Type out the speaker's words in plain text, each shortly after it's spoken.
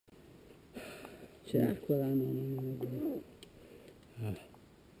C'è acqua là, no, non è vero.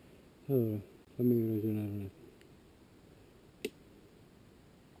 Allora, fammi ragionare un attimo.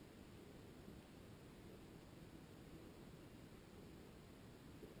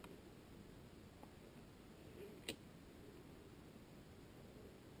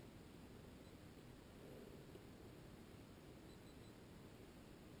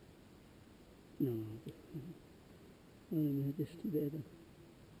 No, non mi vede studiare.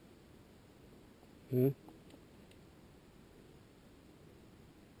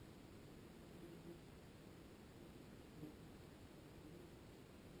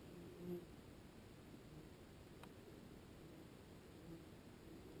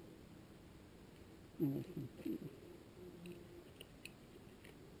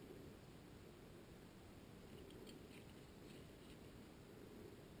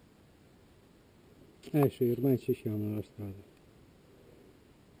 Sì, ormai ci siamo nella strada.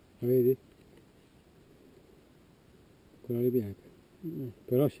 La vedi? Quella lì bianca.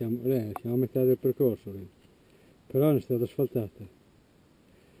 Però siamo a metà del percorso lì. Però è una strada asfaltata.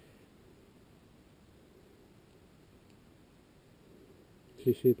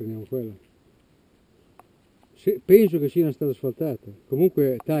 Sì, prendiamo quella. Sì, penso che sia una strada asfaltata.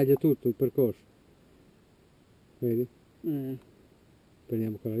 Comunque taglia tutto il percorso. Vedi?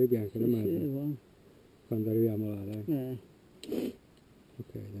 Prendiamo quella lì bianca da mezzo. Sì, quando arriviamo là, dai.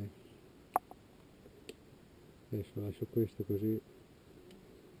 Ok, dai. Adesso lascio questo così.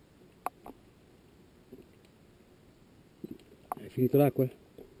 Hai finito l'acqua?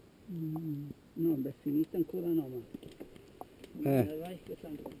 No, beh, finita ancora no, ma... Vai che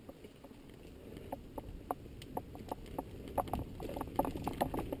tanto...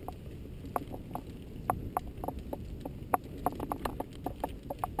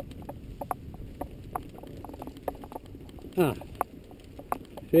 Ah,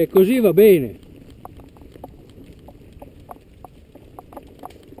 se è così va bene.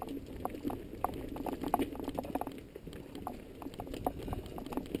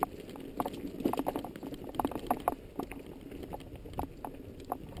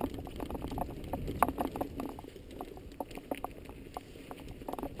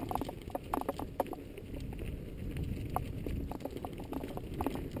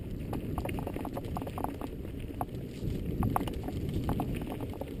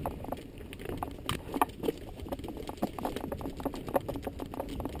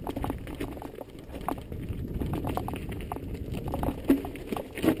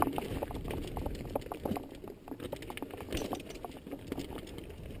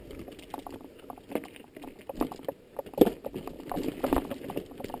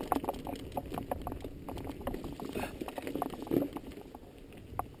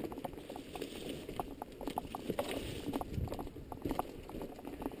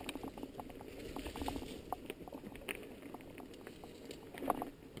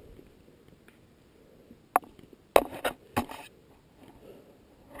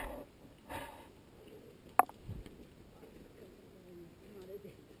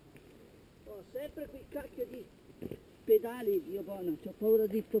 Sempre quei cacchio di pedali, io buono, ho paura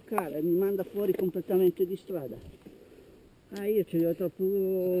di toccare, mi manda fuori completamente di strada. Io ce li ho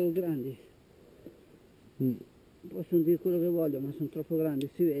troppo grandi. Possono dire quello che voglio, ma sono troppo grandi,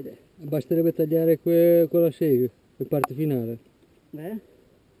 si vede. Basterebbe tagliare quella sega, la parte finale.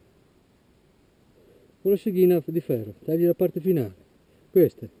 Quella seghina di ferro, tagli la parte finale.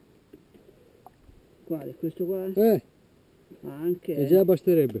 Questa. Quale? Questo qua? Anche. E già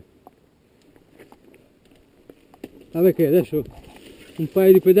basterebbe. Perché adesso un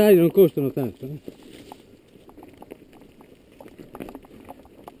paio di pedali non costano tanto.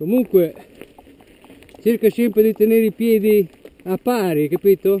 Comunque cerca sempre di tenere i piedi a pari,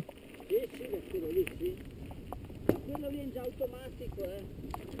 capito? Sì, quello lì, sì. Ma quello viene già automatico,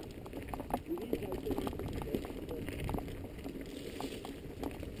 Viene già automatico.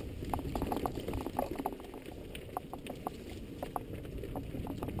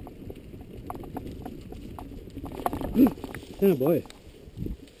 Una boia.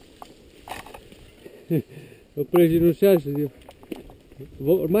 L'ho preso in un sasso,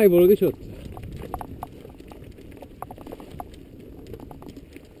 ormai volo di sotto.